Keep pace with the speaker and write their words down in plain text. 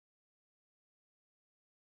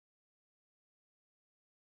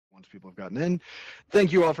once people have gotten in.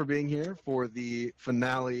 Thank you all for being here for the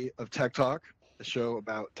finale of Tech Talk, a show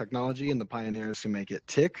about technology and the pioneers who make it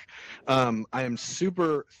tick. I am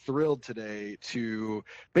super thrilled today to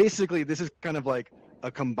basically, this is kind of like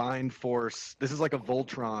a combined force. This is like a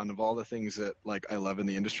Voltron of all the things that like I love in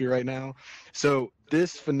the industry right now. So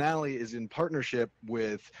this finale is in partnership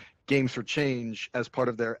with Games for Change as part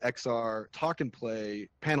of their XR Talk and Play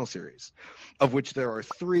panel series, of which there are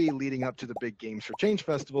 3 leading up to the big Games for Change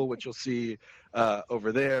festival, which you'll see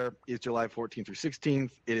over there is July 14th through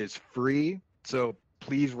 16th. It is free, so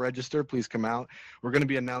please register, please come out. We're going to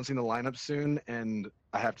be announcing the lineup soon, and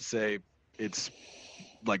I have to say it's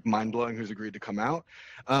like mind-blowing who's agreed to come out.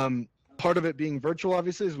 Part of it being virtual,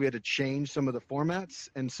 obviously, is we had to change some of the formats,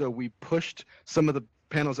 and so we pushed some of the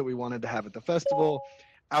panels that we wanted to have at the festival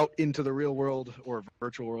out into the real world, or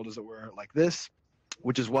virtual world as it were, like this,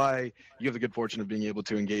 which is why you have the good fortune of being able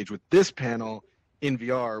to engage with this panel in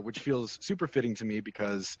VR, which feels super fitting to me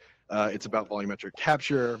because it's about volumetric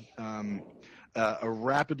capture, a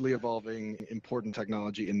rapidly evolving important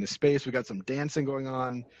technology in this space. We got some dancing going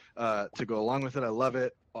on to go along with it. I love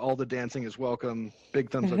it. All the dancing is welcome. Big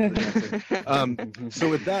thumbs up to the dancing. So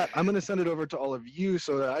with that, I'm going to send it over to all of you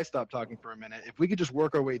so that I stop talking for a minute. If we could just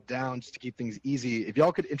work our way down just to keep things easy, if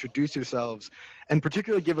y'all could introduce yourselves and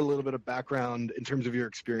particularly give a little bit of background in terms of your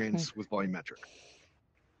experience with Volumetric.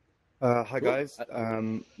 Hi guys,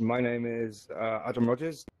 my name is Adam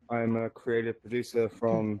Rogers. I'm a creative producer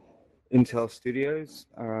from Intel Studios.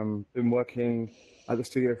 Been working at the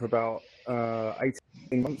studio for about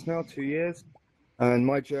 18 months now, 2 years. And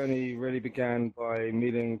my journey really began by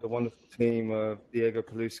meeting the wonderful team of Diego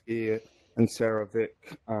Paluski and Sarah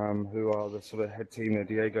Vick, who are the sort of head team there.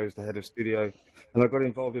 Diego's the head of studio. And I got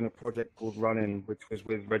involved in a project called Running, which was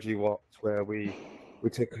with Reggie Watts, where we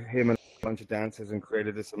took him and a bunch of dancers and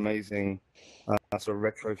created this amazing sort of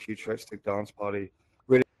retro futuristic dance party,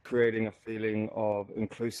 really creating a feeling of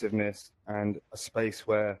inclusiveness and a space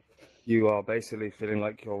where you are basically feeling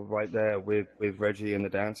like you're right there with Reggie and the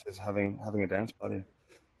dancers having a dance party.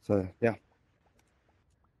 So yeah.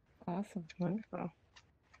 Awesome, wonderful. All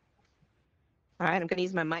right, I'm gonna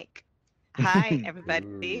use my mic. Hi,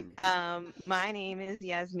 everybody. My name is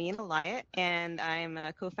Yasmin Alayat, and I'm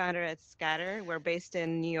a co-founder at Scatter. We're based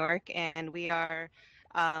in New York, and we are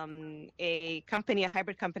a company, a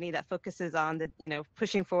hybrid company that focuses on the,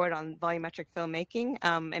 pushing forward on volumetric filmmaking.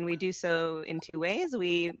 And we do so in 2 ways.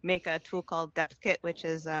 We make a tool called DepthKit, which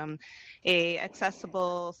is a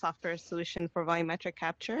accessible software solution for volumetric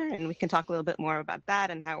capture, and we can talk a little bit more about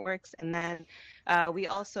that and how it works. And then we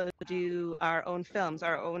also do our own films,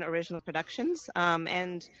 our own original productions.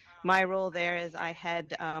 And my role there is I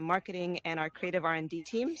head marketing and our creative R&D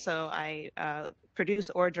team. So I produce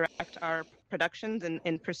or direct our productions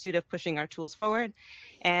in pursuit of pushing our tools forward.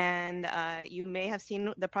 And you may have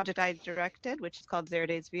seen the project I directed, which is called 0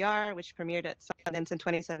 Days VR, which premiered at Sundance in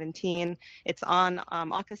 2017. It's on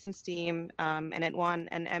Oculus and Steam, and it won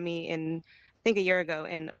an Emmy in, I think, a year ago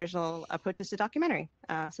in original approaches to documentary.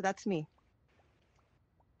 So that's me.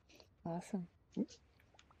 Awesome.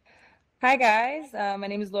 Hi guys, my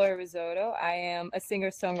name is Laura Rizzotto. I am a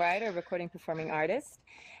singer-songwriter, recording performing artist.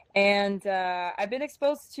 And I've been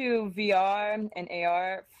exposed to VR and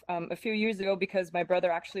AR a few years ago because my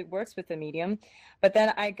brother actually works with the medium. But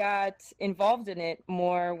then I got involved in it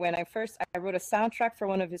more when I wrote a soundtrack for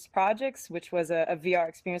one of his projects, which was a VR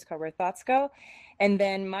experience called Where Thoughts Go. And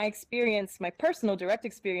then my experience, my personal direct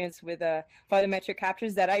experience with volumetric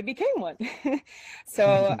captures, that I became one.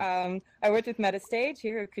 So I worked with Metastage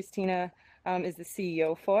here, Christina is the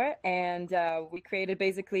CEO for, and we created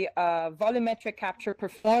basically a volumetric capture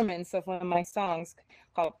performance of one of my songs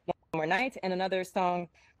called One More Night and another song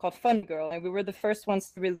called Fun Girl. And we were the first ones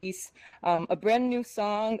to release a brand new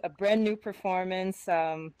song, a brand new performance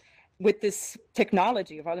with this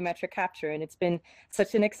technology of volumetric capture. And it's been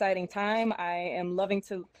such an exciting time. I am loving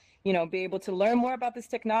to be able to learn more about this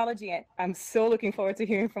technology. And I'm so looking forward to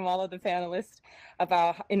hearing from all of the panelists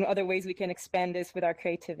about in other ways we can expand this with our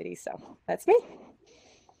creativity. So that's me.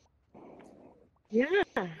 Yeah.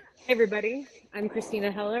 Hey, everybody. I'm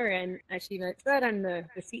Christina Heller, and as she said, I'm the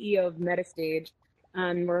CEO of Metastage.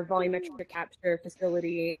 We're a volumetric capture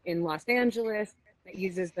facility in Los Angeles that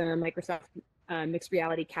uses the Microsoft mixed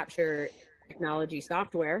reality capture technology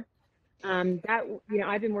software. I've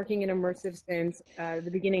been working in immersive since the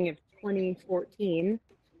beginning of 2014.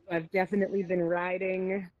 I've definitely been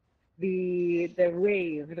riding the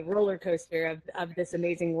wave, the roller coaster of this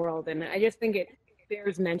amazing world. And I just think it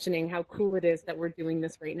bears mentioning how cool it is that we're doing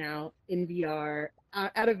this right now in VR,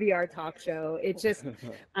 at a VR talk show. It's just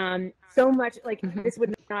so much, like, this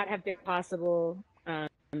would not have been possible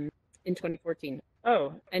in 2014.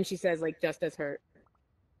 Oh, and she says, like, just as her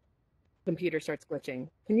computer starts glitching.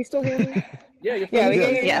 Can you still hear me? Yeah, we can hear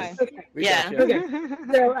you Yes. fine. Okay. Yeah. Okay.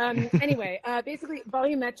 So anyway, basically,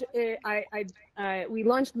 Volumetric. We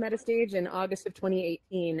launched Metastage in August of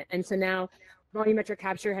 2018, and so now volumetric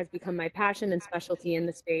capture has become my passion and specialty in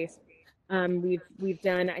the space. We've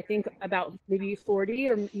done, I think, about maybe 40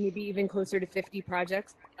 or maybe even closer to 50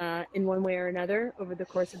 projects in one way or another over the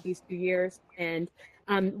course of these 2 years. And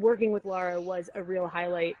working with Laura was a real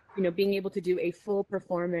highlight. You know, being able to do a full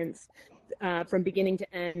performance from beginning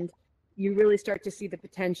to end, you really start to see the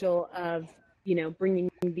potential of, you know, bringing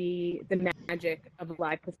the magic of a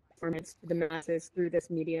live performance to the masses through this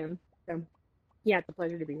medium. So, yeah, it's a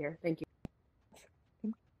pleasure to be here. Thank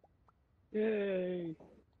you. Yay!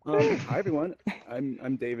 Hi everyone,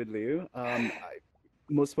 I'm David Liu.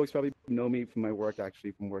 Most folks probably know me from my work,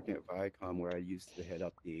 actually, from working at Viacom, where I used to head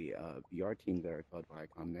up the VR team there called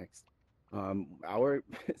Viacom Next.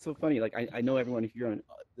 It's so funny, like I know everyone here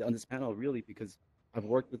on this panel really because I've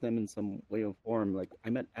worked with them in some way or form. Like I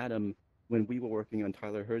met Adam when we were working on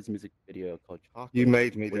Tyler Hurd's music video called Chocolate. You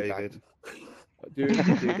made me, way David. Dude,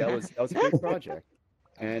 that was a great project.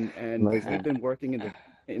 And Amazing. we've been working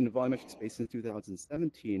in the volumetric space since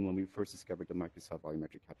 2017 when we first discovered the Microsoft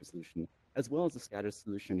volumetric capture solution, as well as the scatter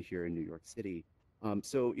solution here in New York City.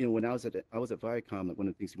 So you know, when I was at Viacom, like one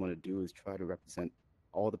of the things we want to do is try to represent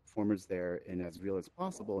all the performers there in as real as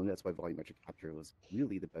possible, and that's why volumetric capture was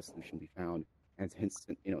really the best solution we found. And hence,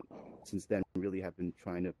 you know, since then, really have been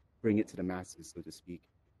trying to bring it to the masses, so to speak.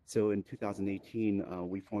 So in 2018,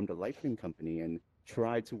 we formed a Lightframe company and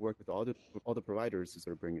tried to work with all the providers to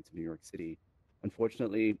sort of bring it to New York City.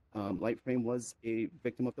 Unfortunately, Lightframe was a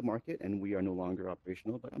victim of the market, and we are no longer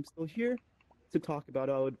operational. But I'm still here to talk about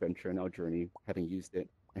our adventure and our journey, having used it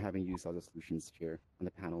and having used other solutions here on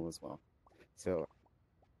the panel as well. So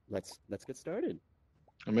let's get started.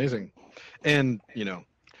 Amazing. And, you know,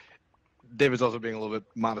 David's also being a little bit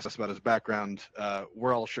modest about his background.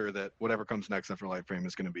 We're all sure that whatever comes next after Lightframe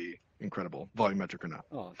is going to be incredible, volumetric or not.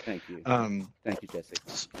 Oh, thank you. Thank you,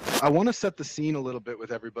 Jesse. I want to set the scene a little bit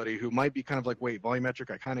with everybody who might be kind of like, wait,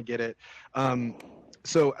 volumetric, I kind of get it.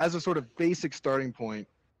 So as a sort of basic starting point,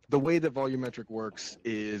 the way that volumetric works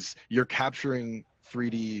is you're capturing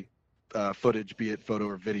 3D footage, be it photo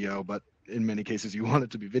or video, but in many cases you want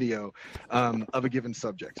it to be video, of a given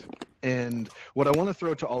subject. And what I want to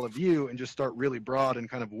throw to all of you and just start really broad and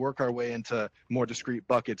kind of work our way into more discrete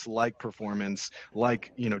buckets like performance,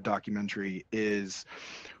 like, you know, documentary, is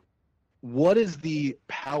what is the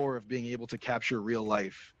power of being able to capture real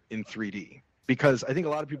life in 3D? Because I think a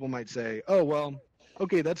lot of people might say, oh, well,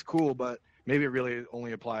 okay, that's cool, but maybe it really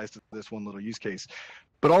only applies to this one little use case.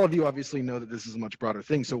 But all of you obviously know that this is a much broader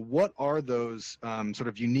thing. So what are those sort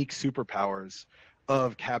of unique superpowers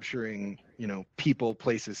of capturing, you know, people,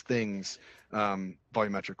 places, things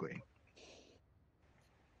volumetrically?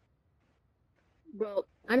 Well,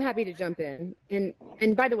 I'm happy to jump in.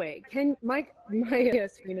 And by the way, my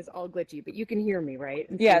screen is all glitchy, but you can hear me, right?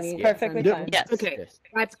 And Yes, see me? perfectly fine. Yes. Okay, Yes.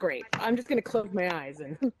 that's great. I'm just going to close my eyes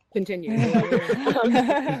and continue.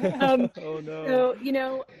 Oh no. So, you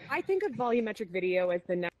know, I think of volumetric video as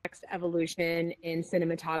the next evolution in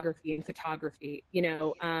cinematography and photography. You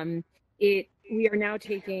know, we are now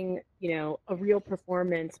taking, you know, a real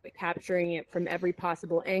performance, but capturing it from every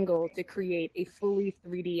possible angle to create a fully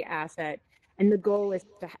 3D asset. And the goal is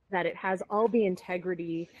that it has all the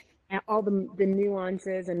integrity, and all the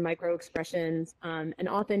nuances and micro expressions and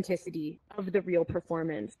authenticity of the real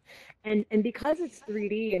performance. And because it's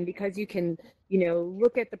 3D and because you can, you know,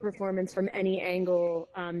 look at the performance from any angle,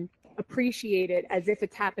 appreciate it as if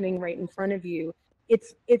it's happening right in front of you,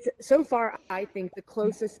 it's so far, I think, the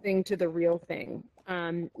closest thing to the real thing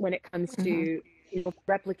when it comes to, you know,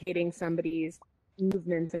 replicating somebody's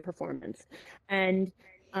movements and performance. And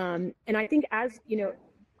I think as, you know,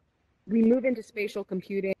 we move into spatial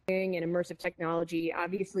computing and immersive technology,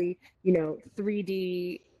 obviously, you know,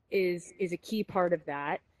 3D is a key part of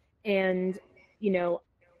that. And, you know,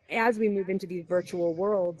 as we move into these virtual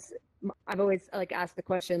worlds, I've always like asked the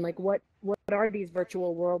question, like, what are these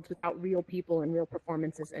virtual worlds without real people and real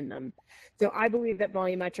performances in them? So I believe that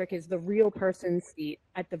volumetric is the real person's seat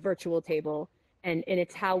at the virtual table, and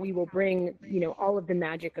it's how we will bring, you know, all of the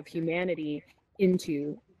magic of humanity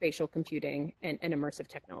into spatial computing and immersive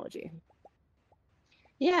technology.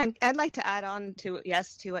 Yeah, I'd like to add on to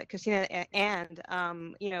what Christina and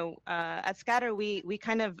you know, at Scatter we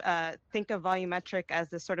kind of think of volumetric as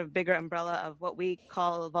this sort of bigger umbrella of what we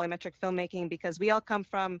call volumetric filmmaking, because we all come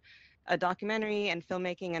from a documentary and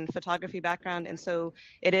filmmaking and photography background, and so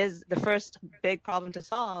it is the first big problem to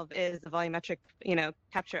solve is the volumetric,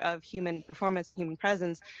 capture of human performance, human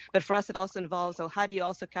presence. But for us, it also involves, so how do you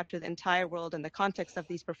also capture the entire world and the context of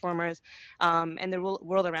these performers and the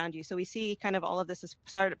world around you? So we see kind of all of this as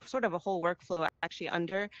sort of a whole workflow actually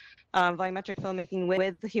under volumetric filmmaking,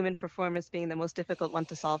 with the human performance being the most difficult one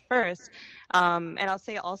to solve first. And I'll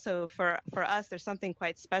say also for us, there's something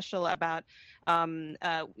quite special about,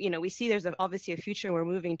 we see there's obviously a future we're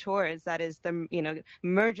moving towards, that is the,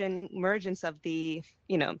 emergence of the,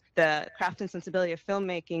 the craft and sensibility of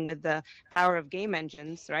filmmaking with the power of game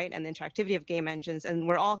engines, right? And the interactivity of game engines. And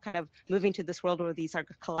we're all kind of moving to this world where these are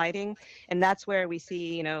colliding. And that's where we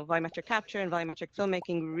see, volumetric capture and volumetric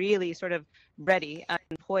filmmaking really sort of ready and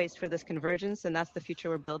poised for this convergence. And that's the future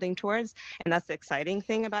we're building towards. And that's the exciting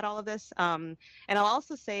thing about all of this. And I'll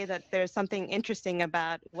also say that there's something interesting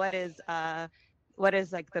about what is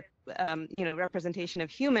like the representation of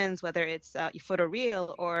humans, whether it's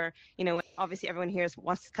photoreal or obviously everyone here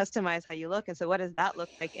wants to customize how you look, and so what does that look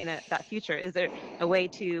like in that future? Is there a way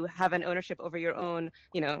to have an ownership over your own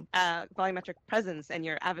volumetric presence and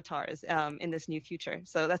your avatars in this new future?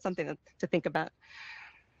 So that's something to think about.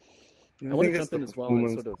 I want to jump in as well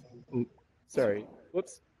and sort of sorry,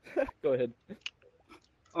 whoops. Go ahead.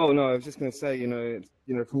 Oh no, I was just going to say,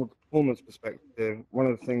 from a performance perspective, one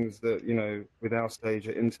of the things that with our stage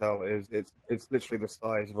at Intel is it's literally the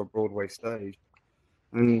size of a Broadway stage,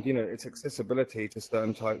 and its accessibility to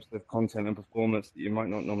certain types of content and performance that you might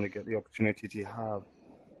not normally get the opportunity to have,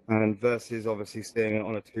 and versus obviously seeing it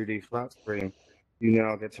on a 2D flat screen, you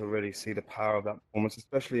now get to really see the power of that performance,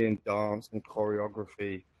 especially in dance and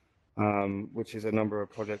choreography, which is a number of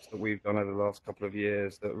projects that we've done over the last couple of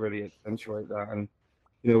years that really accentuate that. And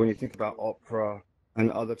when you think about opera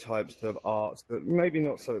and other types of arts that maybe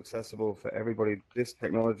not so accessible for everybody, this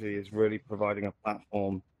technology is really providing a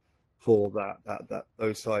platform for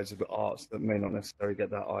those sides of the arts that may not necessarily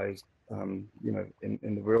get their eyes, in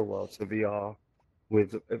the real world. So VR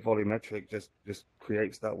with volumetric just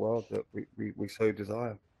creates that world that we so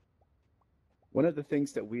desire. One of the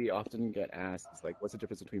things that we often get asked is like, what's the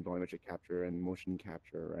difference between volumetric capture and motion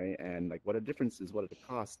capture, right? And like, what are the differences? What are the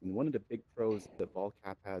costs? And one of the big pros that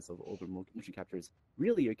VolCap has over motion capture is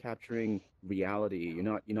really you're capturing reality.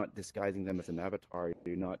 You're not disguising them as an avatar.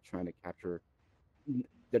 You're not trying to capture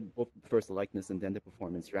both first the likeness and then the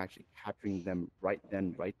performance. You're actually capturing them right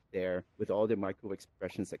then, right there, with all the micro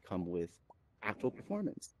expressions that come with actual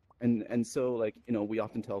performance. And so, like, we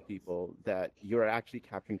often tell people that you're actually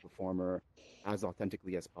capturing performer as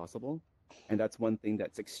authentically as possible. And that's one thing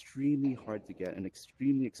that's extremely hard to get and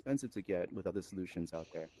extremely expensive to get with other solutions out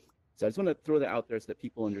there. So I just want to throw that out there so that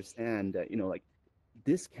people understand that, like,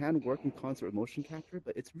 this can work in concert with motion capture,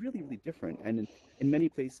 but it's really, really different. And in many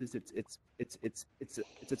places, it's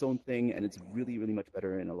its own thing, and it's really, really much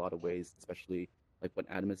better in a lot of ways, especially like what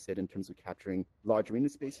Adam has said in terms of capturing large arena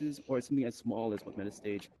spaces, or something as small as what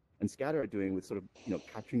Metastage and Scatter are doing with sort of,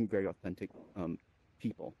 capturing very authentic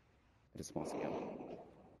people at a small scale.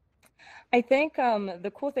 I think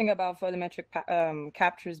the cool thing about volumetric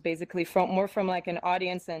capture is basically more from like an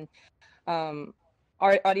audience and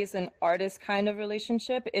audience and artist kind of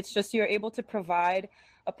relationship. It's just you're able to provide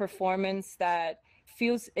a performance that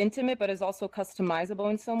feels intimate, but is also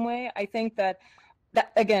customizable in some way. I think that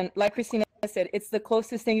again, like Christina said, it's the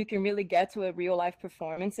closest thing you can really get to a real life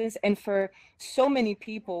performances. And for so many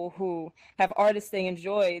people who have artists they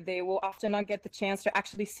enjoy, they will often not get the chance to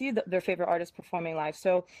actually see their favorite artist performing live.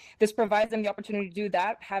 So this provides them the opportunity to do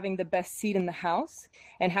that, having the best seat in the house,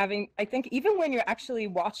 and having, I think, even when you're actually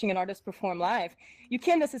watching an artist perform live, you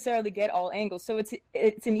can't necessarily get all angles. So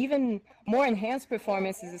it's an even more enhanced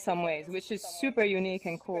performances in some ways, which is super unique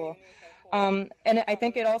and cool. And I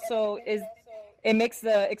think it also it makes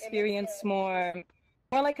the experience more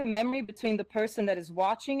like a memory between the person that is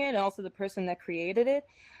watching it and also the person that created it.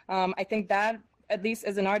 I think that, at least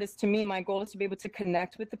as an artist, to me, my goal is to be able to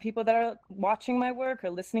connect with the people that are watching my work or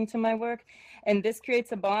listening to my work. And this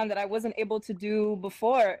creates a bond that I wasn't able to do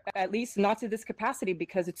before, at least not to this capacity,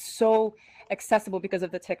 because it's so accessible because of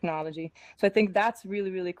the technology. So I think that's really,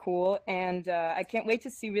 really cool. And I can't wait to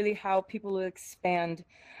see really how people will expand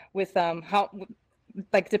with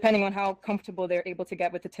depending on how comfortable they're able to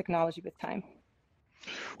get with the technology with time.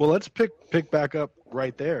 Well, let's pick back up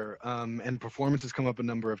right there. And performance has come up a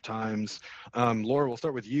number of times. Laura, we'll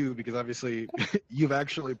start with you because obviously you've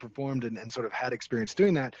actually performed and sort of had experience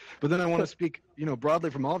doing that. But then I want to speak, broadly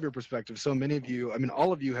from all of your perspectives. So many of you, I mean,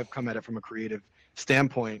 all of you have come at it from a creative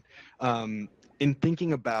standpoint. In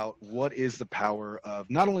thinking about what is the power of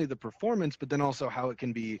not only the performance, but then also how it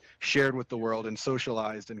can be shared with the world and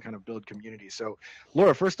socialized and kind of build community. So,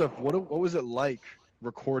 Laura, first off, what was it like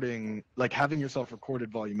recording, like having yourself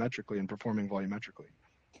recorded volumetrically and performing volumetrically?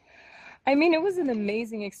 I mean, it was an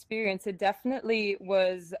amazing experience. It definitely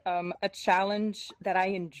was a challenge that I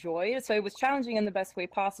enjoyed. So it was challenging in the best way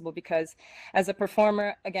possible because as a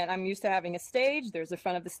performer, again, I'm used to having a stage. There's the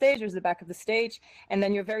front of the stage, there's the back of the stage, and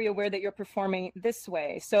then you're very aware that you're performing this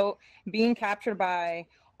way. So being captured by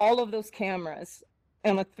all of those cameras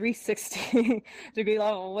on a 360 degree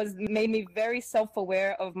level made me very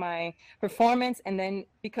self-aware of my performance. And then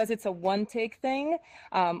because it's a one take thing,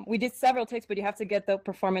 we did several takes, but you have to get the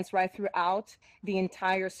performance right throughout the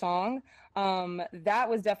entire song. That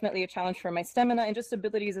was definitely a challenge for my stamina and just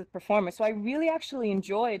abilities as a performer. So I really actually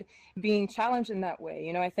enjoyed being challenged in that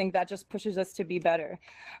way. I think that just pushes us to be better.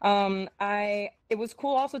 It was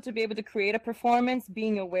cool also to be able to create a performance,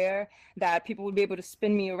 being aware that people would be able to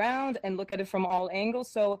spin me around and look at it from all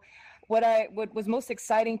angles. So what was most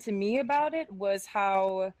exciting to me about it was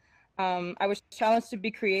how I was challenged to be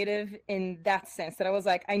creative in that sense, that I was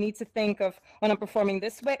like, I need to think of when I'm performing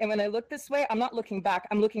this way, and when I look this way, I'm not looking back,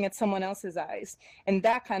 I'm looking at someone else's eyes. And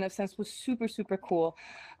that kind of sense was super, super cool.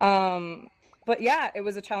 But yeah, it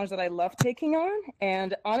was a challenge that I love taking on.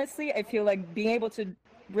 And honestly, I feel like being able to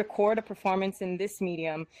record a performance in this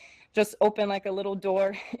medium just opened like a little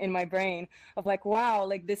door in my brain of like, wow,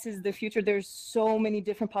 like this is the future. There's so many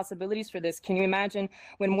different possibilities for this. Can you imagine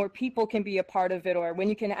when more people can be a part of it, or when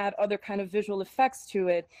you can add other kind of visual effects to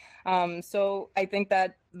it? So I think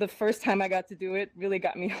that the first time I got to do it really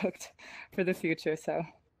got me hooked for the future. So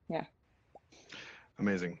yeah.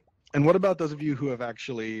 Amazing. And what about those of you who have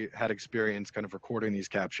actually had experience kind of recording these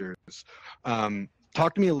captures?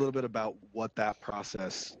 Talk to me a little bit about what that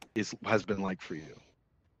process has been like for you.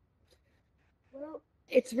 Well,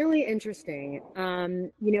 it's really interesting.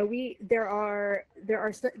 There are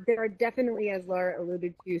definitely, as Laura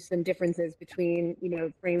alluded to, some differences between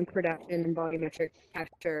frame production and volumetric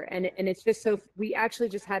capture, and it's just so we actually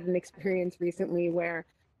just had an experience recently where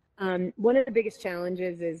one of the biggest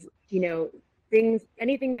challenges is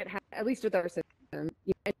anything that at least with our system,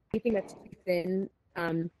 anything that's too thin,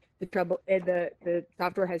 the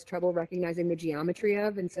software has trouble recognizing the geometry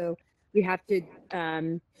of, and so we have to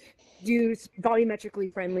do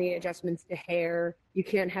volumetrically friendly adjustments to hair. You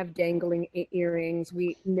can't have dangling earrings.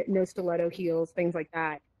 No stiletto heels, things like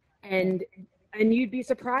that. And you'd be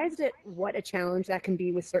surprised at what a challenge that can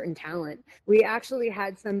be with certain talent. We actually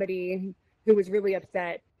had somebody who was really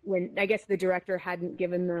upset when I guess the director hadn't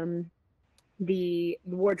given them the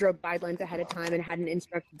wardrobe guidelines ahead of time and hadn't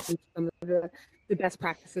instructed them some of the best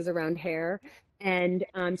practices around hair. And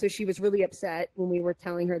so she was really upset when we were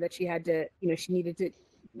telling her that she had to, she needed to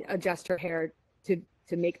adjust her hair to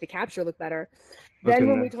make the capture look better. Then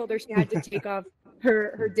when we told her she had to take off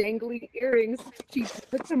her dangly earrings, she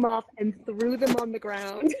took them off and threw them on the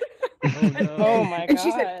ground. Oh, no. Oh my god. And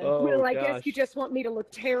she said, well, I gosh. guess you just want me to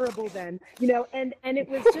look terrible then, and it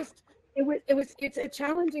was just, it's a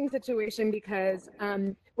challenging situation because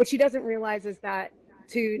what she doesn't realize is that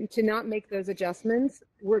to not make those adjustments,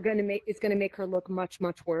 it's going to make her look much,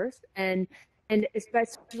 much worse. And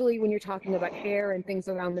especially when you're talking about hair and things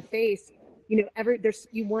around the face, you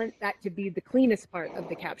want that to be the cleanest part of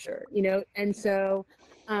the capture, and so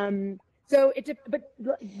but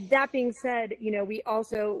that being said, we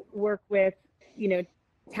also work with,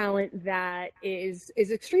 talent that is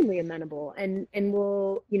extremely amenable and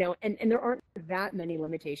will, and there aren't that many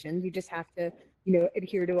limitations. You just have to,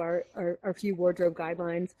 adhere to our few wardrobe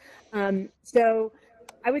guidelines. So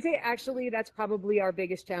I would say actually that's probably our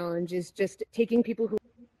biggest challenge, is just taking people who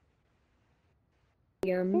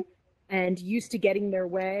and used to getting their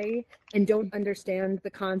way and don't understand the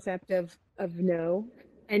concept of no,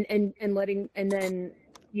 and then,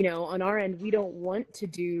 on our end, we don't want to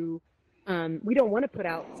do, we don't want to put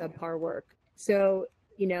out subpar work. So,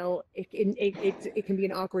 it can be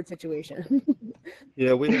an awkward situation.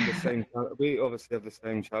 Yeah, we have the same. We obviously have the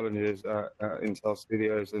same challenges at Intel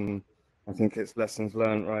Studios, and I think it's lessons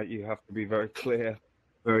learned, right? You have to be very clear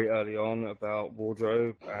very early on about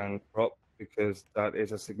wardrobe and prop, because that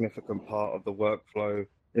is a significant part of the workflow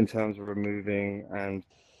in terms of removing and,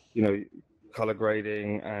 color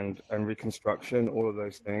grading and reconstruction, all of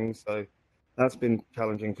those things. So that's been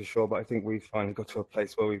challenging for sure. But I think we've finally got to a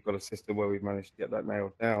place where we've got a system where we've managed to get that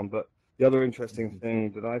nailed down. But the other interesting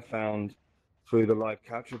thing that I found through the live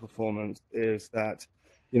capture performance is that,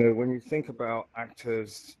 when you think about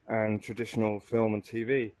actors and traditional film and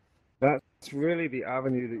TV, that's really the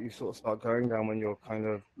avenue that you sort of start going down when you're kind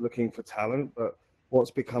of looking for talent. But what's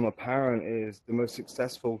become apparent is the most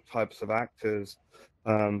successful types of actors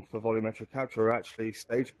for volumetric capture are actually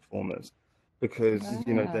stage performers, because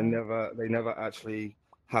they never actually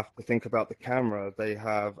have to think about the camera. They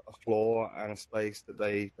have a floor and a space that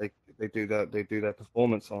they do their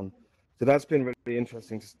performance on. So that's been really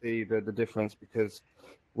interesting to see the difference, because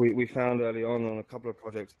we found early on a couple of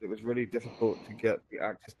projects that it was really difficult to get the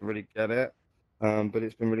actors to really get it. But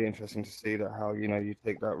it's been really interesting to see that how you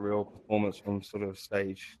take that real performance from sort of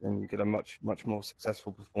stage and you get a much more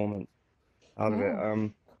successful performance out of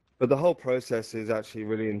it. But the whole process is actually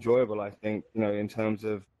really enjoyable, I think, in terms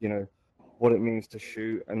of what it means to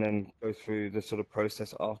shoot and then go through the sort of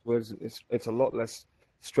process afterwards. It's a lot less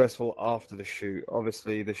stressful after the shoot.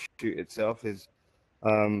 Obviously, the shoot itself is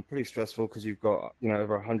pretty stressful because you've got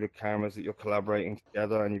over 100 cameras that you're collaborating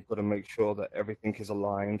together, and you've got to make sure that everything is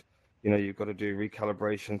aligned. You've got to do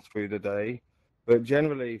recalibration through the day. But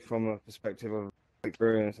generally, from a perspective of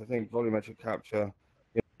experience, I think volumetric capture,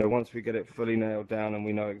 once we get it fully nailed down and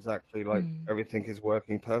we know exactly everything is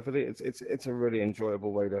working perfectly, it's a really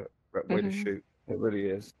enjoyable way to shoot. It really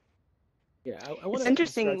is. Yeah, I want It's to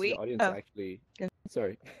interesting. describe to the audience actually.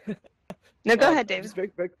 Sorry. No, go ahead, David.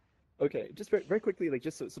 Just very quickly, like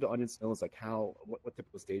just so the audience knows like what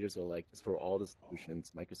typical stages are like, just for all the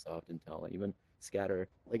solutions, Microsoft, Intel, and even Scatter.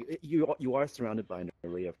 Like you are surrounded by an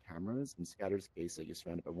array of cameras. In Scatter's case, like you're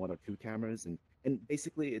surrounded by 1 or 2 cameras, and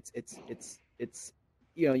basically it's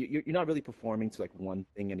you're not really performing to like one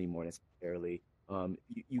thing anymore necessarily.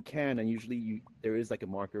 You can, and usually there is like a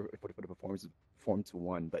marker for the performance form to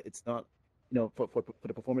 1, but it's not, for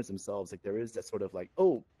the performers themselves, like there is that sort of like,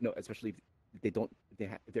 especially if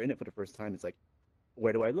if they're in it for the first time, it's like,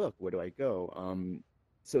 where do I look? Where do I go?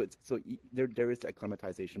 So there is the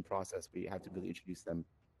acclimatization process where you have to really introduce them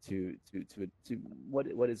to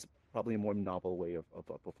what is probably a more novel way of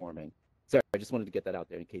performing. Sorry, I just wanted to get that out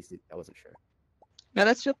there in case I wasn't sure. No,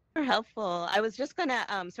 that's super helpful. I was just gonna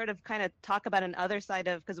sort of kind of talk about another side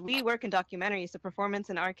of, because we work in documentaries, so performance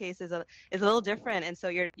in our case is a little different, and so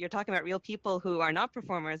you're talking about real people who are not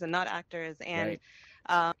performers and not actors, and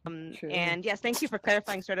Right. And yes, thank you for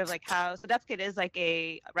clarifying sort of like how, so DevKit is like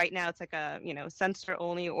right now it's like a, sensor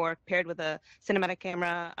only or paired with a cinematic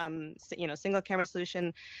camera, single camera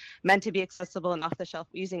solution meant to be accessible and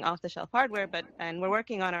using off the shelf hardware, and we're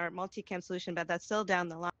working on our multicam solution, but that's still down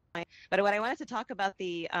the line. But what I wanted to talk about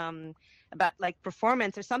about like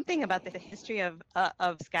performance, or something about the history of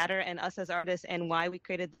Scatter and us as artists, and why we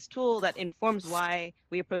created this tool that informs why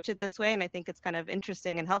we approach it this way. And I think it's kind of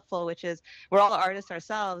interesting and helpful, which is we're all artists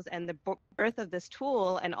ourselves, and the birth of this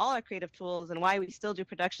tool and all our creative tools, and why we still do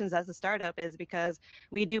productions as a startup, is because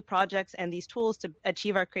we do projects and these tools to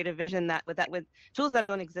achieve our creative vision with tools that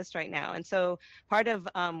don't exist right now. And so part of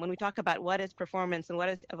when we talk about what is performance and what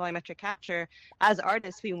is volumetric capture, as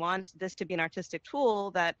artists, we want this to be an artistic tool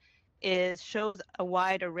that shows a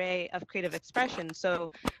wide array of creative expression.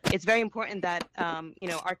 So it's very important that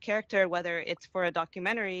our character, whether it's for a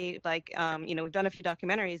documentary, like we've done a few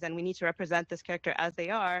documentaries and we need to represent this character as they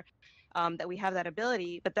are, that we have that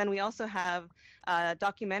ability. But then we also have a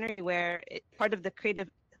documentary where part of the creative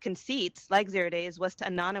conceits, like 0 Days, was to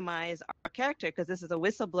anonymize our character, because this is a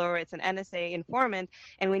whistleblower, it's an NSA informant,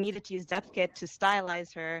 and we needed to use DevKit to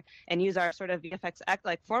stylize her and use our sort of VFX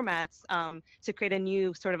like formats to create a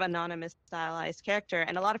new sort of anonymous stylized character.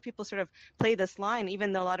 And a lot of people sort of play this line,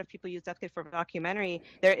 even though a lot of people use DevKit for documentary,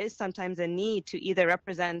 there is sometimes a need to either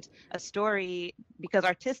represent a story because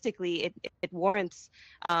artistically it warrants,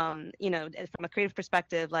 from a creative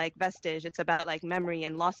perspective, like Vestige, it's about like memory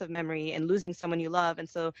and loss of memory and losing someone you love. And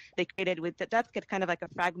so they created with the DevKit kind of like a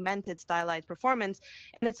fragmented stylized performance,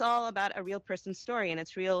 and it's all about a real person's story and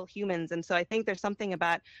it's real humans. And so I think there's something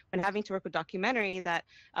about when having to work with documentary that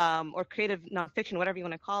or creative nonfiction, whatever you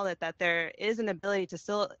want to call it, that there is an ability to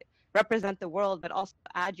still represent the world, but also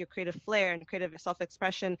add your creative flair and creative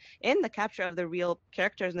self-expression in the capture of the real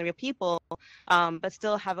characters and the real people, but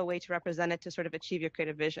still have a way to represent it to sort of achieve your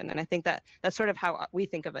creative vision. And I think that's sort of how we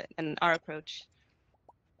think of it and our approach.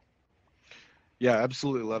 Yeah,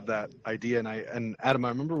 absolutely love that idea. And Adam, I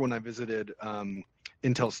remember when I visited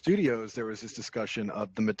Intel Studios, there was this discussion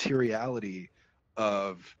of the materiality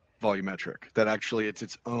of volumetric, that actually it's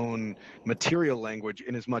its own material language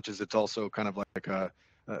in as much as it's also kind of like a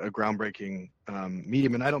groundbreaking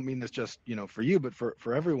medium. And I don't mean this just for you, but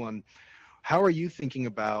for everyone. how are you thinking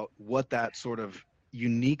about what that sort of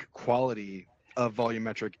unique quality of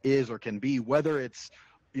volumetric is or can be, whether it's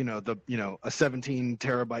a 17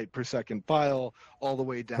 terabyte per second file all the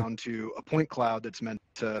way down to a point cloud that's meant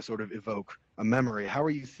to sort of evoke a memory? How are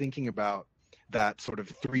you thinking about that sort of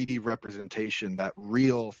 3D representation, that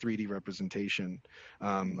real 3D representation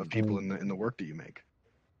of people in the work that you make?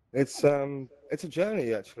 It's a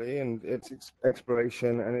journey actually, and it's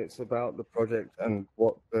exploration, and it's about the project and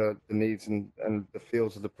what the needs and the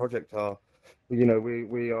fields of the project are.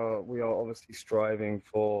 We are obviously striving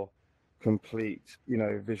for complete,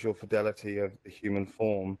 visual fidelity of the human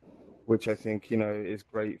form, which I think, is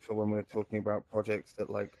great for when we're talking about projects that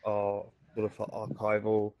like are sort of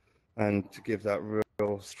archival and to give that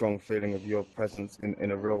real strong feeling of your presence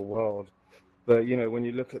in a real world. But when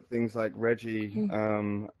you look at things like Reggie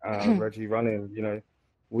running,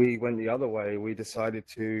 we went the other way. We decided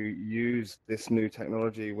to use this new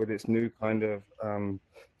technology with its new kind of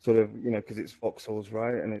sort of, because it's voxels,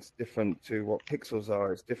 right? And it's different to what pixels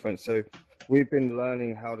are. It's different. So we've been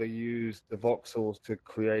learning how to use the voxels to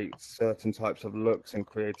create certain types of looks and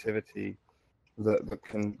creativity that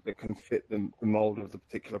can fit the mold of the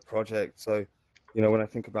particular project. So, when I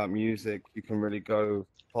think about music, you can really go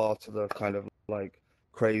far to the kind of like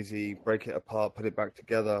crazy, break it apart, put it back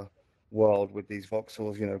together world with these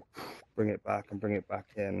voxels, bring it back and bring it back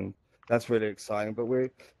in. That's really exciting. But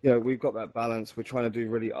we've got that balance. We're trying to do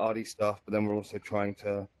really arty stuff, but then we're also trying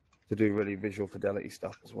to do really visual fidelity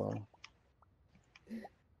stuff as well.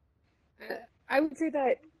 I would say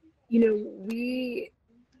that,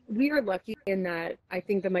 we are lucky in that I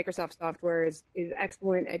think the Microsoft software is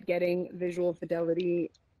excellent at getting visual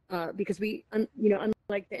fidelity because we,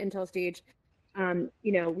 unlike the Intel stage,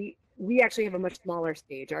 we actually have a much smaller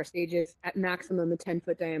stage. Our stage is at maximum a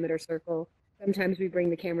 10-foot diameter circle. Sometimes we bring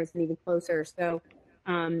the cameras in even closer. So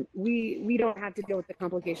we don't have to deal with the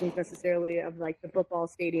complications necessarily of like the football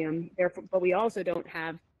stadium. Therefore, but we also don't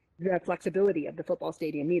have the flexibility of the football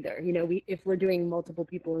stadium either. If we're doing multiple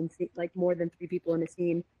people in like more than 3 people in a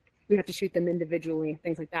scene, we have to shoot them individually,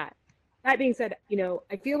 things like that. That being said,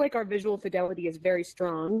 I feel like our visual fidelity is very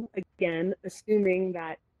strong. Again, assuming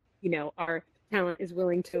that, our talent is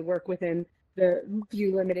willing to work within the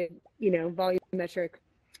few limited, volumetric,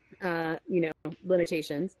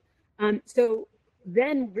 limitations. So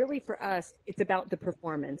then really for us, it's about the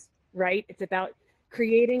performance, right? It's about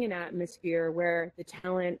creating an atmosphere where the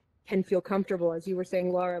talent can feel comfortable, as you were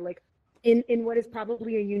saying, Laura, like in what is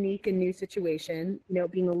probably a unique and new situation,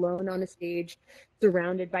 being alone on a stage,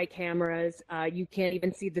 surrounded by cameras, you can't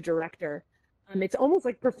even see the director. It's almost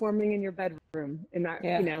like performing in your bedroom in that,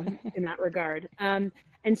 in that regard. And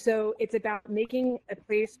so it's about making a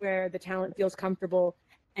place where the talent feels comfortable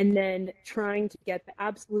and then trying to get the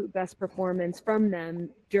absolute best performance from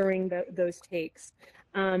them during those takes.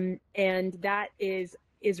 And that is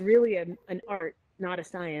really an art, not a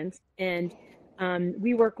science. And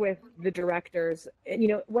we work with the directors,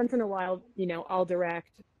 once in a while, I'll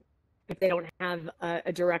direct if they don't have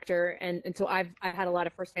a director. And so I've had a lot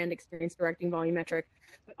of firsthand experience directing volumetric,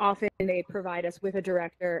 but often they provide us with a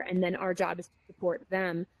director and then our job is to support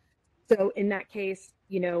them. So in that case,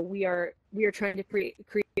 we are trying to create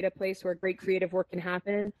a place where great creative work can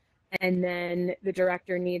happen. And then the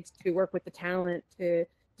director needs to work with the talent to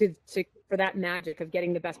for that magic of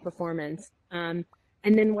getting the best performance. And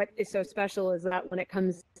then what is so special is that when it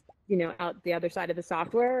comes, out the other side of the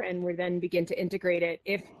software, and we then begin to integrate it,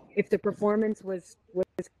 if the performance was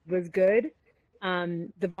good,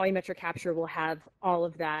 the volumetric capture will have all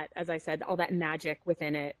of that, as I said, all that magic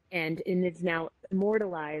within it, and it's now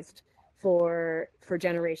immortalized for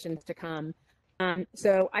generations to come.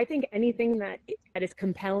 So I think anything that is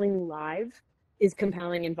compelling live is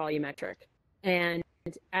compelling in volumetric, and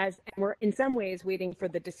we're in some ways waiting for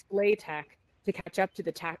the display tech to catch up to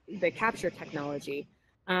the capture technology.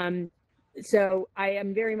 So I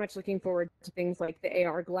am very much looking forward to things like the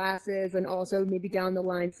AR glasses, and also maybe down the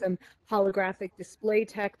line some holographic display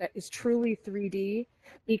tech that is truly 3D,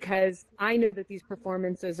 because I know that these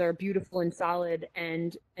performances are beautiful and solid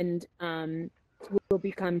and will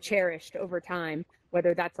become cherished over time,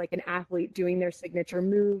 whether that's like an athlete doing their signature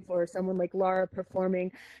move or someone like Laura performing,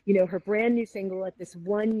 her brand new single at this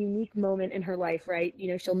one unique moment in her life, right?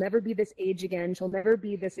 She'll never be this age again. She'll never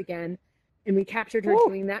be this again. And we captured her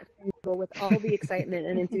doing that single with all the excitement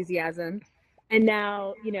and enthusiasm. And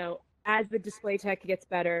now, as the display tech gets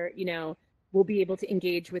better, we'll be able to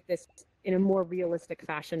engage with this in a more realistic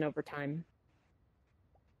fashion over time.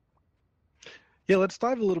 Yeah, let's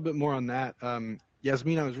dive a little bit more on that.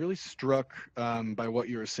 Yasmin, I was really struck by what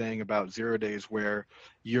you were saying about 0 days, where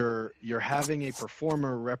you're having a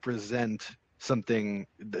performer represent somebody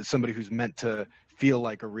who's meant to feel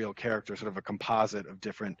like a real character, sort of a composite of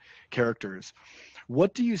different characters.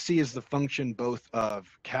 What do you see as the function both of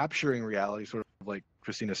capturing reality, sort of like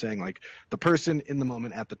Christina saying, like the person in the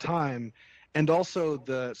moment at the time, and also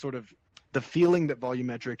the sort of the feeling that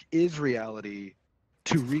volumetric is reality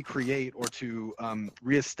to recreate or to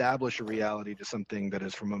reestablish a reality to something that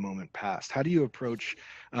is from a moment past? How do you approach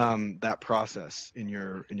that process in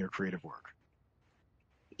your creative work?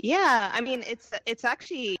 Yeah, I mean, it's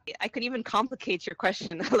actually, I could even complicate your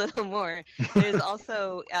question a little more. There's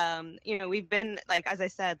also, we've been, like, as I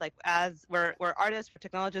said, like, as we're artists, we're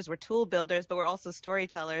technologists, we're tool builders, but we're also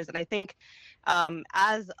storytellers. And I think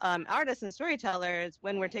as artists and storytellers,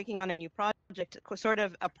 when we're taking on a new project, sort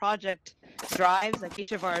of a project drives, like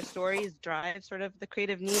each of our stories drives sort of the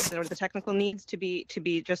creative needs or the technical needs to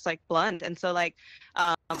be just like blunt. And so like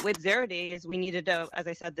with 0 days, we needed to, as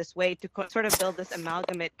I said, this way to sort of build this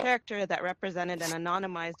amalgamate character that represented and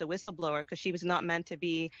anonymized a whistleblower, because she was not meant to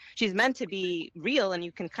be, she's meant to be real and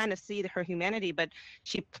you can kind of see her humanity, but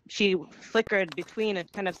she flickered between a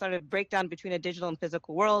kind of sort of breakdown between a digital and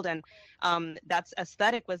physical world. And that's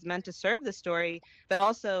aesthetic was meant to serve the story, but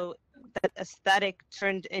also that aesthetic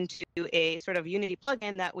turned into a sort of Unity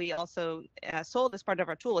plugin that we also sold as part of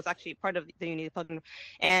our tool. It's actually part of the Unity plugin.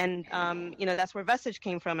 And, that's where Vestige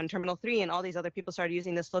came from, and Terminal 3 and all these other people started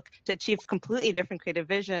using this look to achieve completely different creative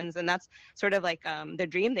visions. And that's sort of like their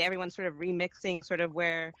dream. Everyone's sort of remixing sort of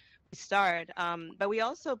where we start. But we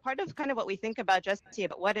also, part of kind of what we think about, Jesse,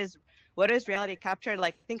 about what is reality capture,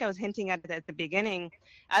 like I think I was hinting at it at the beginning,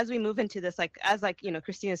 as we move into this, like, as like,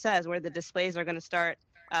 Christina says, where the displays are going to start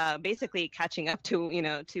basically catching up to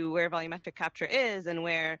where volumetric capture is, and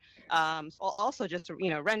where also just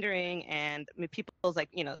rendering and people's like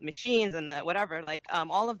machines and whatever, like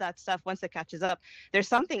all of that stuff. Once it catches up, there's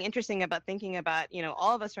something interesting about thinking about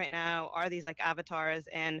all of us right now are these like avatars,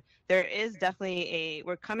 and there is definitely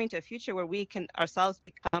we're coming to a future where we can ourselves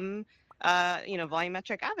become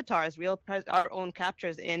volumetric avatars, our own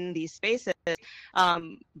captures in these spaces.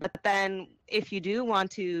 But then if you do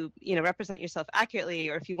want to, represent yourself accurately,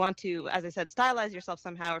 or if you want to, as I said, stylize yourself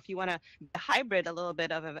somehow, or if you want to hybrid a little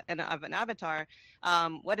bit of an avatar,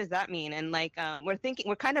 what does that mean? And like, I think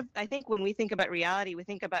when we think about reality, we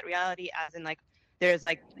think about reality as in like, there's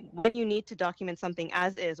like when you need to document something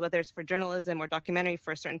as is, whether it's for journalism or documentary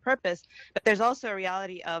for a certain purpose, but there's also a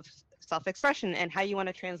reality of self-expression and how you want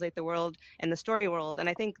to translate the world and the story world. And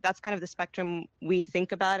I think that's kind of the spectrum we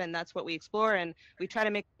think about, and that's what we explore, and we try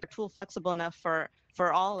to make the tool flexible enough for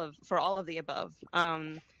all of the above.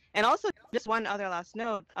 And also, just one other last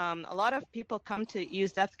note, a lot of people come to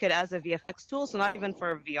use DepthKit as a VFX tool, so not even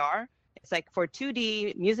for VR. It's like for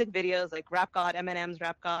 2D music videos, like Rap God, Eminem's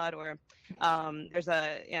Rap God, or there's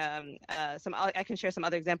some, I can share some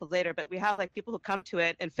other examples later, but we have like people who come to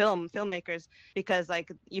it, and filmmakers, because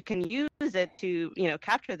like you can use it to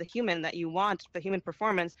capture the human that you want, the human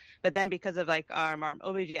performance, but then because of like our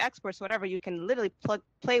OBJ exports, whatever, you can literally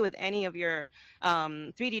play with any of your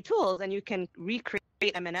 3D tools, and you can recreate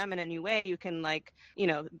Eminem in a new way. You can like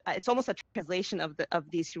it's almost a translation of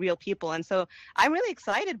these real people. And so I'm really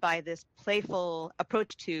excited by this playful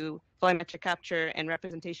approach to volumetric capture and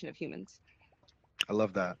representation of humans. I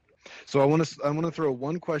love that. So I want to throw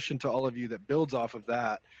one question to all of you that builds off of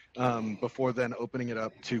that, before then opening it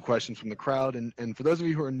up to questions from the crowd. And for those of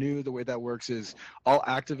you who are new, the way that works is I'll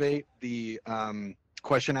activate the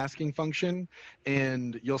question asking function,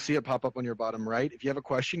 and you'll see it pop up on your bottom right. If you have a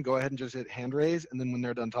question, go ahead and just hit hand raise, and then when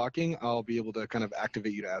they're done talking, I'll be able to kind of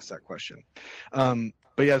activate you to ask that question.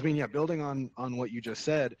 But Yasmin, building on what you just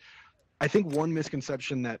said, I think one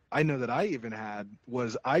misconception that I know that I even had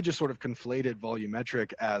was I just sort of conflated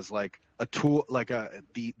volumetric as like a tool, like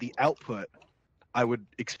the output I would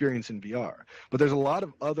experience in VR. But there's a lot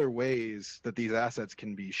of other ways that these assets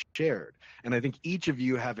can be shared. And I think each of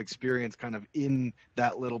you have experience kind of in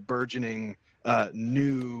that little burgeoning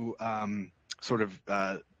new sort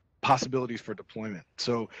of possibilities for deployment.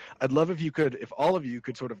 So I'd love if all of you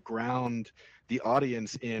could sort of ground the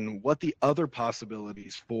audience in what the other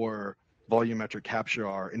possibilities for volumetric capture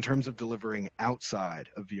are in terms of delivering outside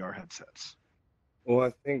of VR headsets. Well,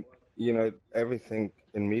 I think, everything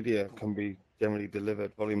in media can be generally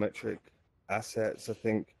delivered volumetric assets. I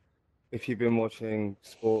think if you've been watching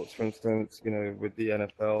sports, for instance, with the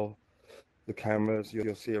NFL, the cameras,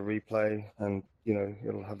 you'll see a replay, and,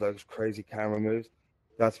 it'll have those crazy camera moves.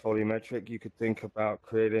 That's volumetric. You could think about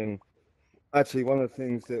creating, actually, one of the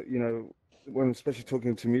things that, when especially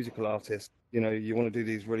talking to musical artists, you want to do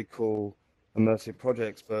these really cool immersive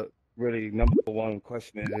projects. But really, number one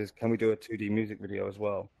question is can we do a 2D music video as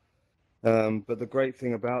well? But the great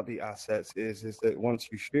thing about the assets is that once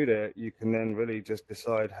you shoot it, you can then really just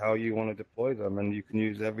decide how you want to deploy them, and you can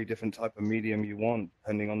use every different type of medium you want,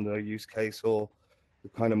 depending on the use case or the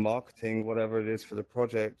kind of marketing, whatever it is for the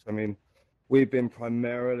project. I mean, we've been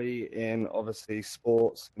primarily in obviously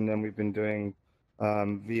sports, and then we've been doing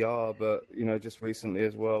VR, but just recently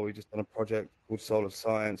as well, we just done a project called Soul of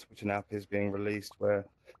Science, which an app is being released where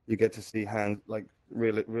you get to see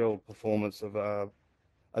real performance of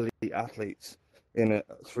elite athletes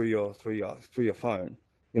through your phone.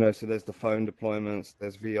 So there's the phone deployments,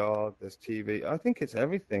 there's VR, there's TV. I think it's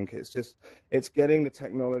everything. It's getting the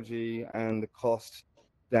technology and the cost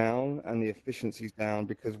down and the efficiencies down,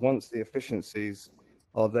 because once the efficiencies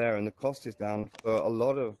are there and the cost is down for a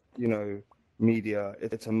lot of media,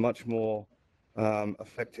 it's a much more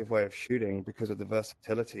effective way of shooting because of the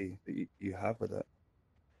versatility that you have with it.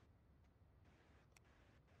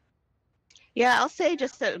 Yeah, I'll say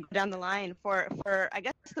just to go down the line for I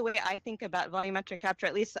guess the way I think about volumetric capture,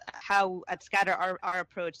 at least how at Scatter our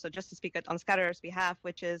approach. So just to speak on Scatter's behalf,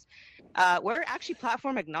 which is we're actually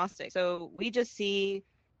platform agnostic. So we just see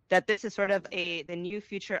that this is sort of the new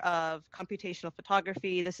future of computational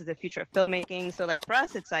photography. This is the future of filmmaking. So like for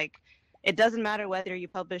us, it's like it doesn't matter whether you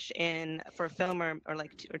publish for film or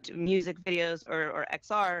music videos or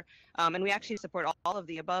XR, and we actually support all of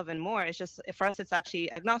the above and more. It's just for us, it's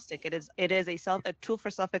actually agnostic. It is a tool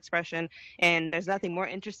for self-expression, and there's nothing more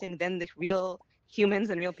interesting than the real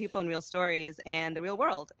humans and real people and real stories and the real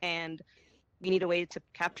world. And we need a way to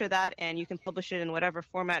capture that, and you can publish it in whatever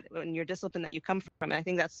format in your discipline that you come from. And I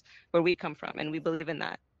think that's where we come from, and we believe in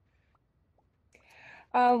that.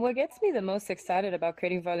 What gets me the most excited about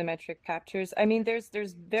creating volumetric captures, I mean, there's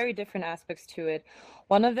very different aspects to it.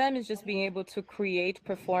 One of them is just being able to create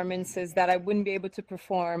performances that I wouldn't be able to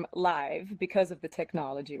perform live because of the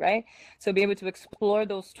technology, right? So be able to explore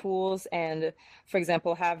those tools and, for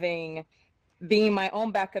example, being my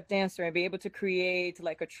own backup dancer and be able to create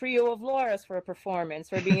like a trio of Lauras for a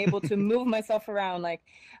performance, or being able to move myself around. Like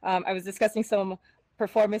I was discussing some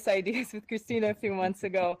performance ideas with Christina a few months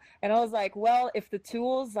ago, and I was like, well, if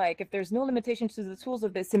there's no limitations to the tools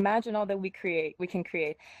of this, imagine all that we can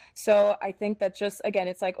create. So I think that just, again,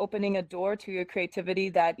 it's like opening a door to your creativity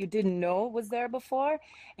that you didn't know was there before,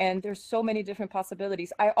 and there's so many different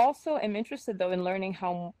possibilities. I also am interested though in learning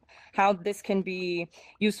how this can be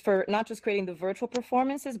used for not just creating the virtual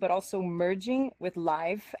performances, but also merging with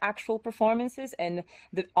live actual performances and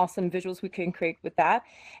the awesome visuals we can create with that.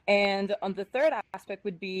 And on the third aspect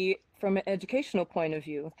would be from an educational point of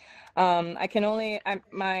view. I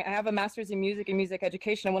have a master's in music and music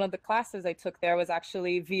education, and one of the classes I took there was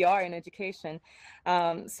actually VR in education.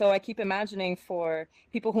 So I keep imagining for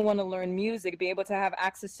people who want to learn music, be able to have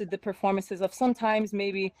access to the performances of sometimes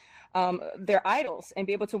maybe their idols, and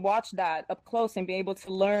be able to watch that up close and be able to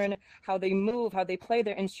learn how they move, how they play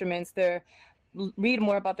their instruments, read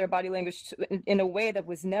more about their body language in a way that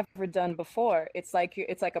was never done before. It's like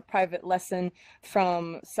a private lesson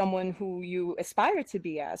from someone who you aspire to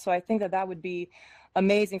be as. So I think that would be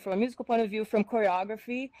amazing from a musical point of view. From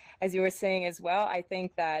choreography, as you were saying as well, I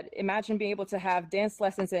think that imagine being able to have dance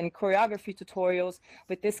lessons and choreography tutorials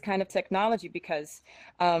with this kind of technology, because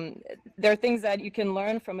there are things that you can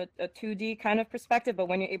learn from a 2D kind of perspective, but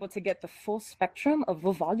when you're able to get the full spectrum of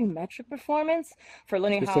a volumetric performance for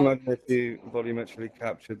learning Just imagine if you volumetrically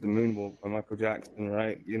captured the moonwalk by Michael Jackson,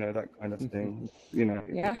 right? That kind of thing.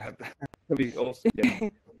 Yeah. That'd be awesome. Yeah.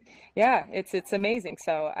 Yeah, it's amazing.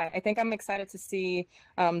 So I think I'm excited to see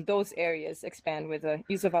those areas expand with the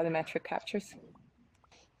use of volumetric captures.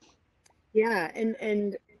 Yeah,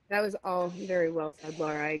 and that was all very well said,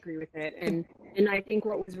 Laura. I agree with it. And I think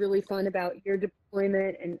what was really fun about your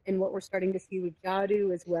deployment and what we're starting to see with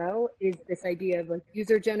Jadu as well is this idea of like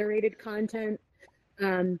user-generated content.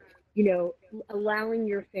 Allowing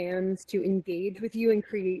your fans to engage with you and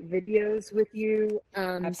create videos with you.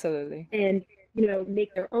 Absolutely. And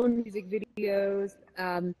make their own music videos.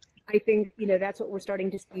 I think that's what we're starting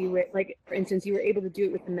to see with, like, for instance, you were able to do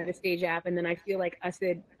it with the Metastage app, and then I feel like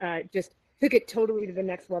Usid just took it totally to the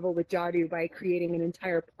next level with Jadu by creating an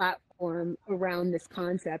entire platform around this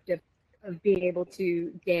concept of being able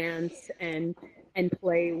to dance and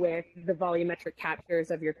play with the volumetric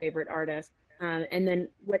captures of your favorite artist. And then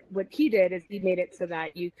what he did is he made it so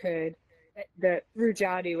that you could, through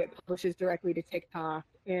Jadu, it publishes directly to TikTok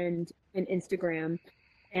and Instagram,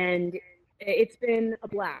 and it's been a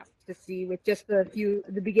blast to see with just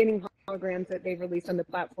the beginning holograms that they've released on the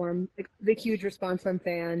platform, the huge response from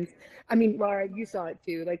fans. I mean, Laura, you saw it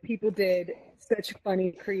too. Like, people did such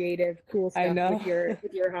funny, creative, cool stuff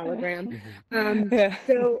with your hologram. Yeah.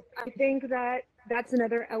 So I think that that's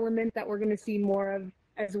another element that we're going to see more of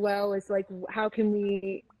as well, is like, how can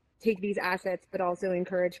we take these assets but also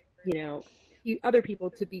encourage, other people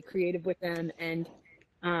to be creative with them, and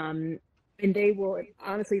they will,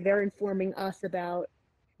 honestly, they're informing us about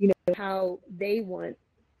how they want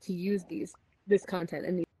to use this content.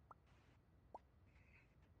 And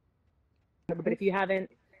but if you haven't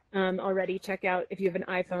already, check out, if you have an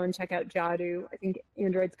iPhone, check out Jadu. I think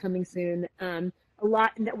Android's coming soon.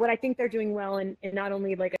 What I think they're doing well, and not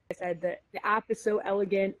only, like I said, the app is so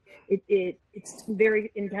elegant, it's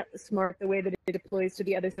very smart the way that it deploys to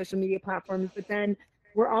the other social media platforms, but then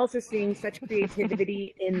we're also seeing such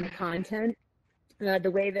creativity in the content,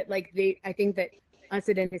 the way that, like, I think that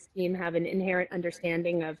Usad and his team have an inherent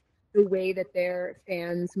understanding of the way that their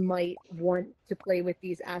fans might want to play with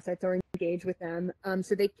these assets or engage with them.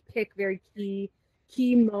 So they pick very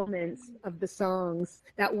key moments of the songs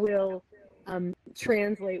that will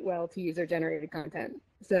translate well to user-generated content.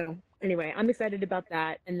 So anyway, I'm excited about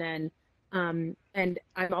that. And then, and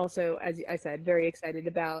I'm also, as I said, very excited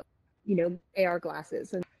about, AR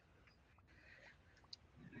glasses. And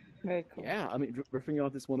very cool. Yeah, I mean, riffing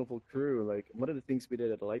off this wonderful crew, like, one of the things we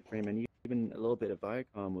did at Lightframe, and even a little bit of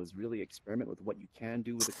Viacom, was really experiment with what you can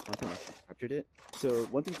do with the content after you captured it. So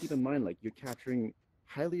one thing to keep in mind, like, you're capturing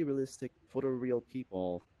highly realistic, photoreal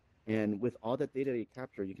people, and with all that data you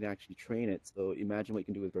capture, you can actually train it. So imagine what you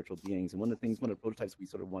can do with virtual beings. And one of the prototypes we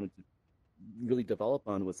sort of wanted to really develop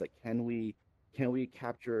on was, like, can we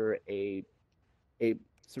capture a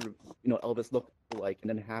sort of, Elvis look like, and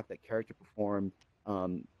then have that character perform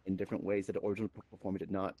in different ways that the original performer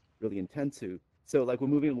did not really intend to. So, like, we're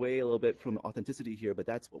moving away a little bit from authenticity here, but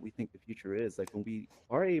that's what we think the future is. Like, when we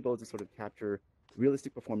are able to sort of capture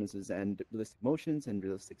realistic performances and realistic motions and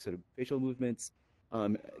realistic sort of facial movements,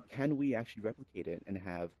 can we actually replicate it and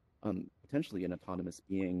have potentially an autonomous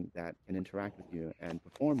being that can interact with you and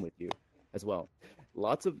perform with you as well?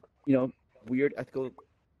 Lots of, weird ethical,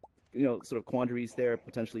 sort of quandaries there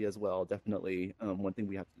potentially as well. Definitely one thing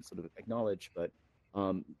we have to sort of acknowledge, but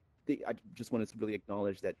I just wanted to really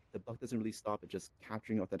acknowledge that the buck doesn't really stop at just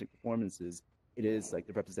capturing authentic performances. It is like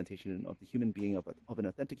the representation of the human being, of an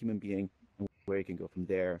authentic human being, and where it can go from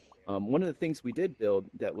there. One of the things we did build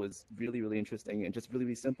that was really, really interesting and just really,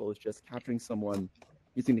 really simple is just capturing someone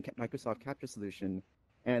using the Microsoft Capture solution.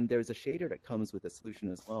 And there's a shader that comes with the solution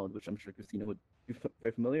as well, which I'm sure Christina would be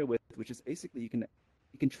very familiar with, which is basically you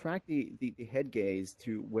can track the head gaze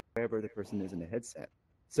to wherever the person is in the headset.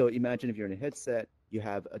 So imagine if you're in a headset, you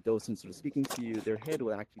have a docent sort of speaking to you, their head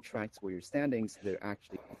will actually track to where you're standing, so they're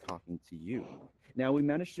actually talking to you. Now, we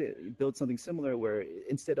managed to build something similar where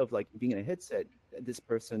instead of, like, being in a headset, this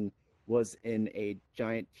person was in a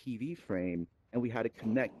giant TV frame, and we had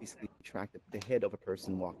to basically track the head of a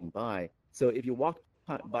person walking by. So if you walked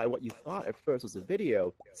by what you thought at first was a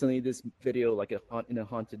video, suddenly this video, like in a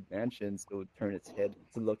haunted mansion, so it would turn its head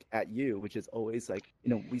to look at you, which is always like,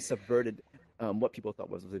 we subverted what people thought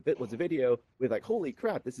was a video with, like, holy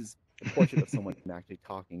crap, this is a portrait of someone actually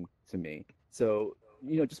talking to me. So,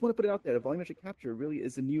 just want to put it out there, the volumetric capture really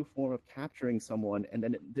is a new form of capturing someone, and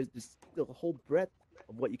then there's still a whole breadth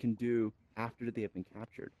of what you can do after they have been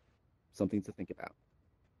captured. Something to think about.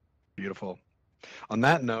 Beautiful. On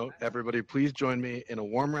that note, everybody, please join me in a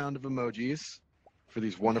warm round of emojis for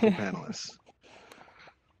these wonderful panelists.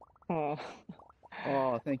 Oh,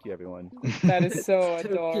 thank you, everyone. That is so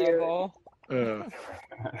adorable.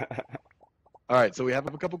 All right, so we have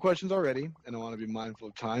a couple questions already, and I want to be mindful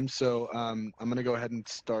of time. So I'm going to go ahead and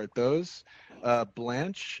start those.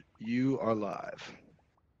 Blanche, you are live.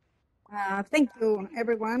 Thank you,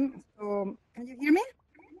 everyone. So, can you hear me?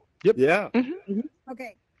 Yep. Yeah.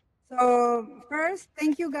 Okay. So first,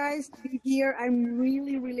 thank you guys to be here. I'm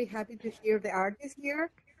really, really happy to hear the artists here.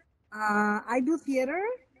 I do theater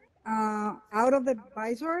out of the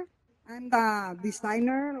visor. I'm the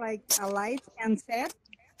designer, like a light and set.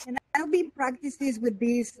 And I've been practicing with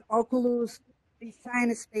these Oculus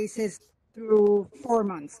design spaces through 4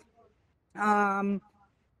 months.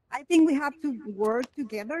 I think we have to work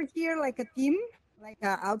together here like a team, like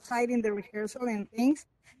outside in the rehearsal and things,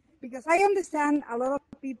 because I understand a lot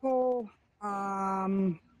of people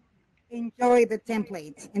enjoy the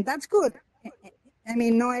templates, and that's good. I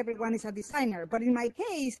mean, not everyone is a designer, but in my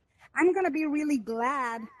case, I'm going to be really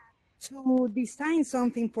glad to design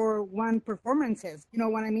something for one performances. You know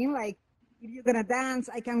what I mean? Like, if you're going to dance,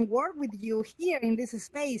 I can work with you here in this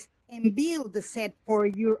space and build the set for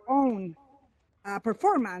your own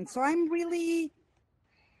performance. So I'm really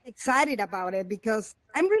excited about it because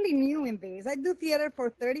I'm really new in this. I do theater for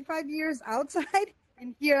 35 years outside,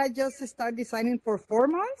 and here I just start designing for 4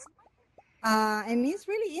 months. And it's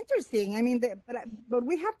really interesting. I mean, but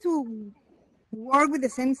we have to work with the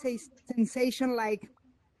sensation like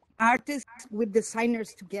artists with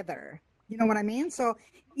designers together. You know what I mean? So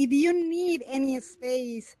if you need any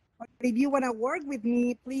space or if you want to work with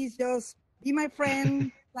me, please just be my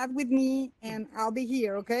friend, chat with me, and I'll be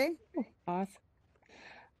here. Okay? Awesome.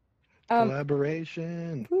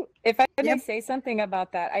 Collaboration. If I may say something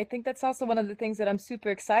about that, I think that's also one of the things that I'm super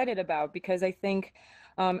excited about, because I think,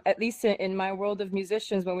 at least in my world of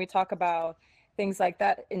musicians, when we talk about things like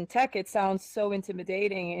that in tech, it sounds so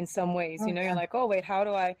intimidating in some ways. You know, you're like, oh, wait, how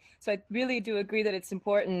do I? So I really do agree that it's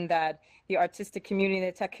important that the artistic community,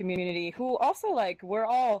 the tech community, who also like, we're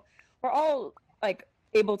all like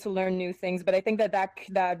able to learn new things. But I think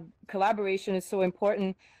that collaboration is so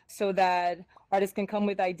important, so that artists can come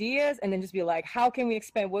with ideas and then just be like, how can we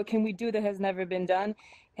expand? What can we do that has never been done?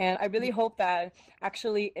 And I really hope that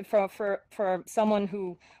actually for someone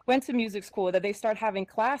who went to music school, that they start having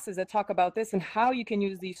classes that talk about this and how you can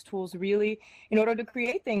use these tools really in order to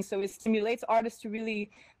create things. So it stimulates artists to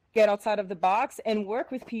really get outside of the box and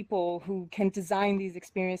work with people who can design these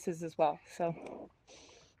experiences as well. So.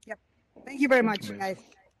 Yep. Thank you very much, guys.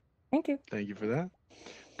 Thank you. Thank you for that.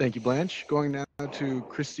 Thank you, Blanche. Going now to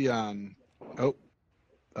Christian. Oh,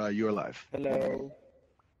 you're live. Hello.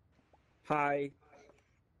 Hi.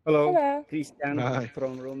 Hello. Hello. Christian Hi.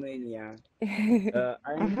 from Romania.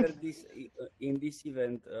 I entered in this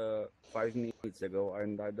event 5 minutes ago,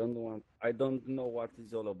 and I don't know what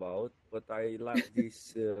it's all about, but I like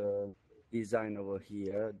this design over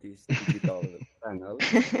here, this digital panel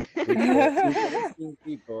with interesting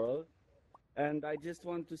people. And I just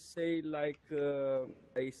want to say, like,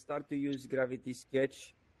 I start to use Gravity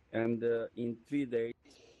Sketch, and in 3 days,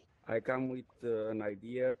 I come with an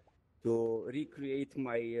idea to recreate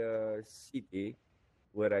my city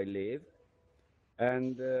where I live.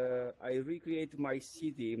 And I recreate my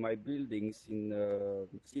city, my buildings in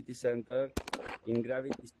city center in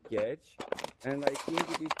Gravity Sketch. And I think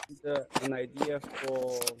this is an idea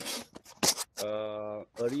for a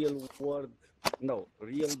real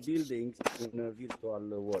buildings in a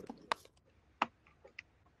virtual world.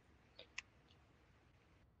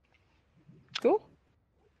 Cool.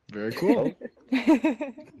 Very cool.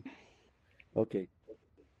 Okay.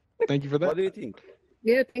 Thank you for that. What do you think?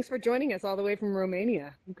 Yeah, thanks for joining us all the way from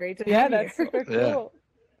Romania. Great to Yeah, have that's you. super cool. Yeah.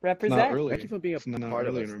 Represent. Not early. Thank you for being It's a not part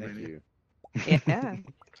of early us. in Thank Romania. you. Yeah.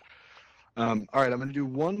 All right, I'm going to do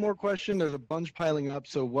one more question. There's a bunch piling up.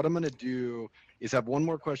 So what I'm going to do is have one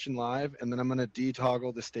more question live, and then I'm going to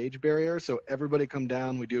detoggle the stage barrier. So everybody come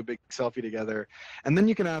down. We do a big selfie together. And then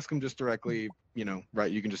you can ask them just directly, you know,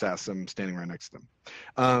 right? You can just ask them standing right next to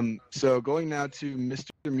them. So going now to Mr.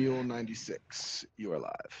 Mule 96. You are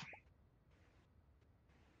live.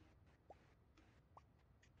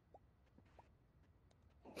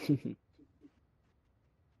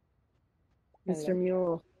 Mr.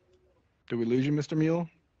 Mule. Did we lose you, Mr. Mule?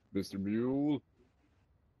 Mr. Mule.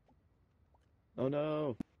 Oh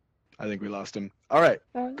no. I think we lost him. All right,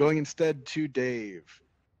 Oh. going instead to Dave.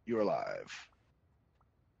 You are live.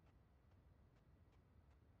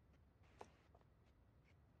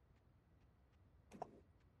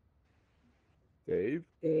 Dave.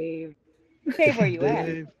 Dave. Dave, where you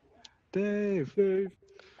at? Dave.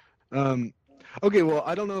 Okay, well,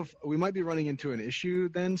 I don't know if we might be running into an issue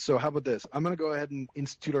then. So how about this? I'm going to go ahead and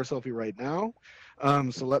institute our selfie right now.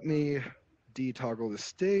 So let me detoggle the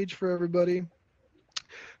stage for everybody.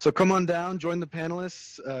 So come on down, join the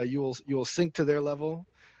panelists. You will sync to their level.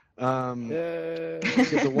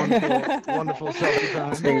 It's a wonderful selfie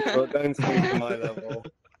time. Don't sing to my level.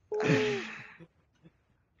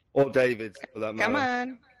 Or David's, for that matter. Come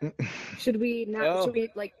on. Should we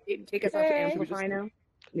like take us off to Amplify now?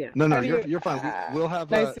 Yeah. No, you're fine. We'll have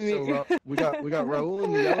Nice to meet you. we got Raul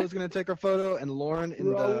in the yellow is going to take our photo, and Lauren in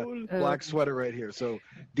the black sweater right here. So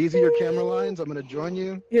these are your camera lines. I'm going to join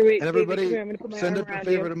you. Here, wait, And everybody, David, I'm gonna put my send arm up your around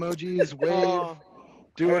favorite you. emojis, wave,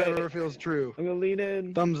 do All whatever right. feels true. I'm gonna lean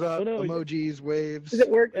in. Thumbs up, Oh, no. emojis, waves. Is it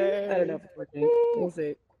working? Hey. I don't know if it's working. We'll see.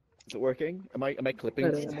 Is it working? Am I I clipping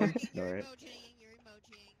don't know. someone? All right.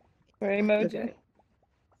 For emoji. Okay.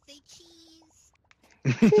 Cheese.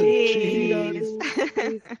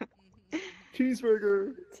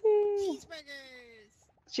 Cheeseburger.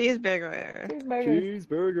 Cheeseburger.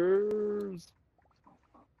 Cheeseburgers.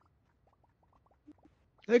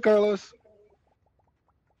 Hey, Carlos.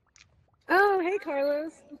 Oh, hey,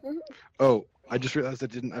 Carlos. Oh, I just realized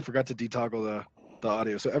I forgot to detoggle the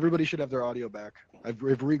audio. So everybody should have their audio back.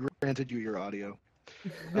 We've re-granted you your audio.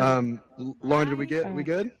 Lauren, did we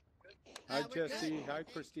good? Hi, Jesse. Hi,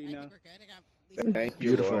 Christina. Thank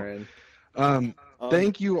you, Beautiful. Lauren.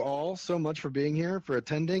 Thank you all so much for being here, for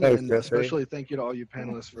attending, Thanks, and Jesse. especially thank you to all you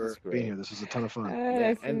panelists for being here. This was a ton of fun.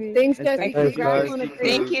 Thanks, Jesse. Thanks, guys. On a Thank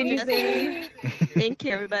great you, season. Jesse. Thank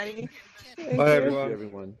you, everybody. Bye, Thank everyone. you,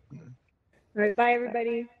 everyone. All right, bye,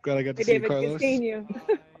 everybody. Glad I got to Hey, see you, David, good Carlos. seeing you.